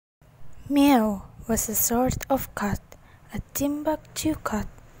MEOW was a sort of cat, a Timbuctoo cat.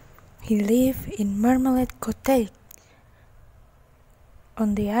 He lived in Marmalade Cottage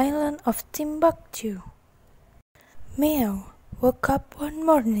on the island of Timbuktu. MEOW woke up one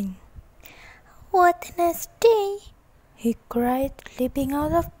morning. "What a nice day!" he cried, leaping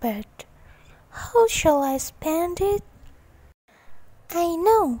out of bed. "How shall I spend it?" "I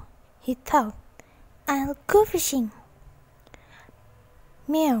know," he thought. "I'll go fishing."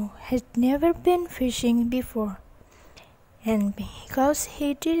 MEOW had never been fishing before, and because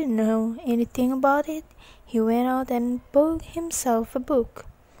he didn't know anything about it, he went out and bought himself a book.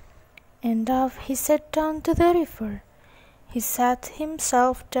 And off he sat down to the river. He sat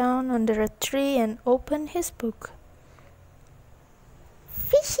himself down under a tree and opened his book.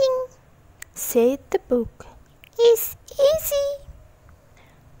 "Fishing," said the book, "is easy."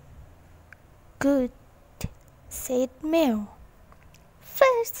 "Good," said MEOW.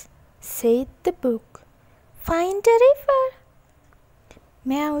 "First," said the book, "find the river."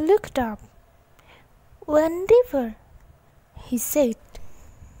 MEOW looked up. "One river," he said.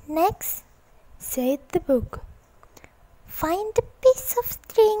 "Next," said the book, "find a piece of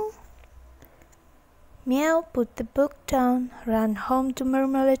string." MEOW put the book down, ran home to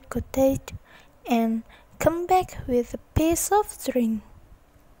Marmalade Cottage, and came back with a piece of string.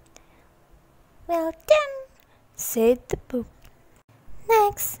 "Well done," said the book.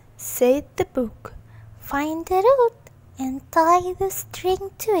 "Next," said the book, "find the root and tie the string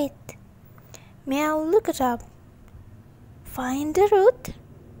to it." MEOW looked up. "Find the root,"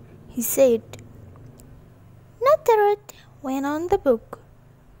 he said. "Not the root," went on the book.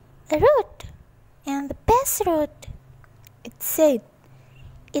 "A root, and the best root," it said,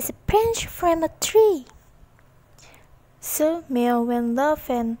 "is a branch from a tree." So MEOW went off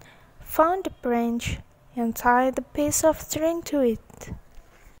and found a branch and tied a piece of string to it.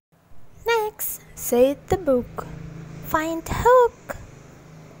 "Next," said the book, "find a hook."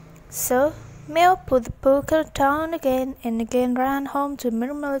 So MEOW put the book down again and again ran home to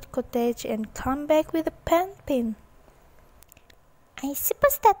Marmalade Cottage and came back with a pin. "I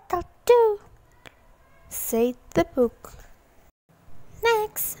suppose that'll do," said the book.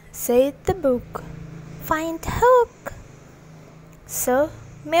 "Next," said the book, "find a hook." So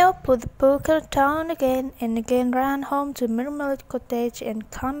MEOW put the book down again and again ran home to Marmalade Cottage and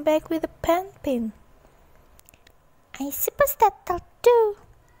came back with a pin. "I suppose that'll do,"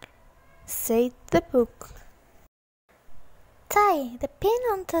 said the book. "Tie the pin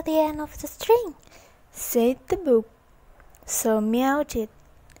onto the end of the string," said the book. So MEOW did.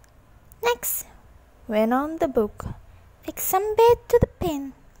 "Next," went on the book, "fix some bait to the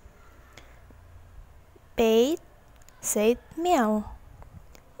pin." "Bait?" said MEOW.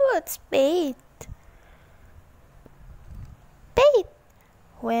 "What's bait?" "Bait,"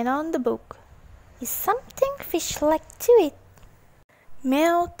 went on the book, "is something fish like to eat."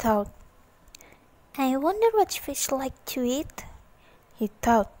 MEOW thought. "I wonder what fish like to eat," he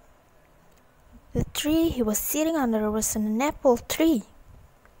thought. The tree he was sitting under was an apple tree.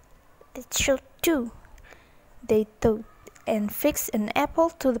 "That should do," they thought, and fixed an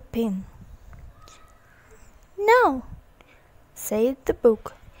apple to the pin. "Now," said the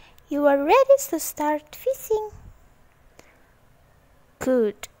book, "you are ready to start fishing."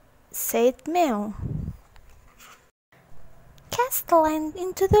 "Good," said MEOW. "Cast the line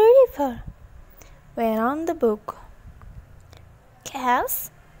into the river," went on the book.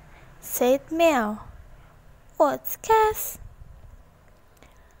 "Cast?" said MEOW. "What's cast?"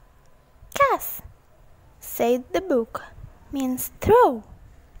 "Cast," said the book, "means throw."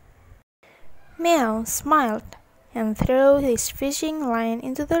 MEOW smiled and threw his fishing line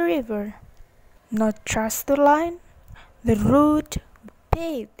into the river. Not just the line, the root, the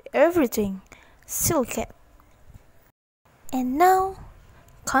bait, everything, still kept. "And now,"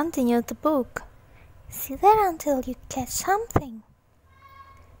 continued the book, "sit there until you catch something."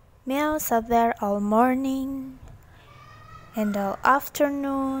 MEOW sat there all morning and all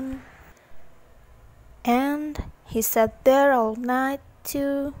afternoon, and he sat there all night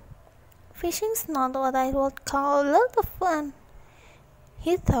too. "Fishing's not what I would call a lot of fun,"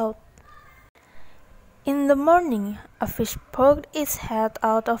 he thought. In the morning, a fish poked its head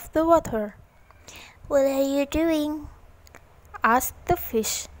out of the water. "What are you doing?" asked the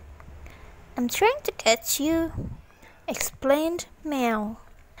fish. "I'm trying to catch you," explained MEOW.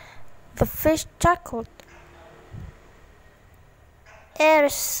 The fish chuckled.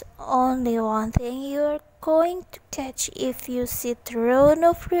 "There's only one thing you're going to catch if you sit around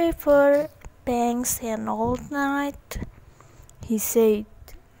of river banks and all night," he said.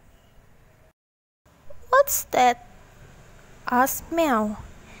 "What's that?" asked MEOW.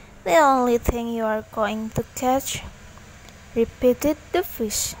 The only thing you are going to catch, repeated the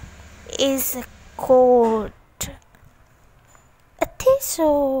fish, is a cold. A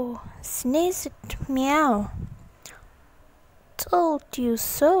thistle, sneezed Meow. Told you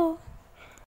so.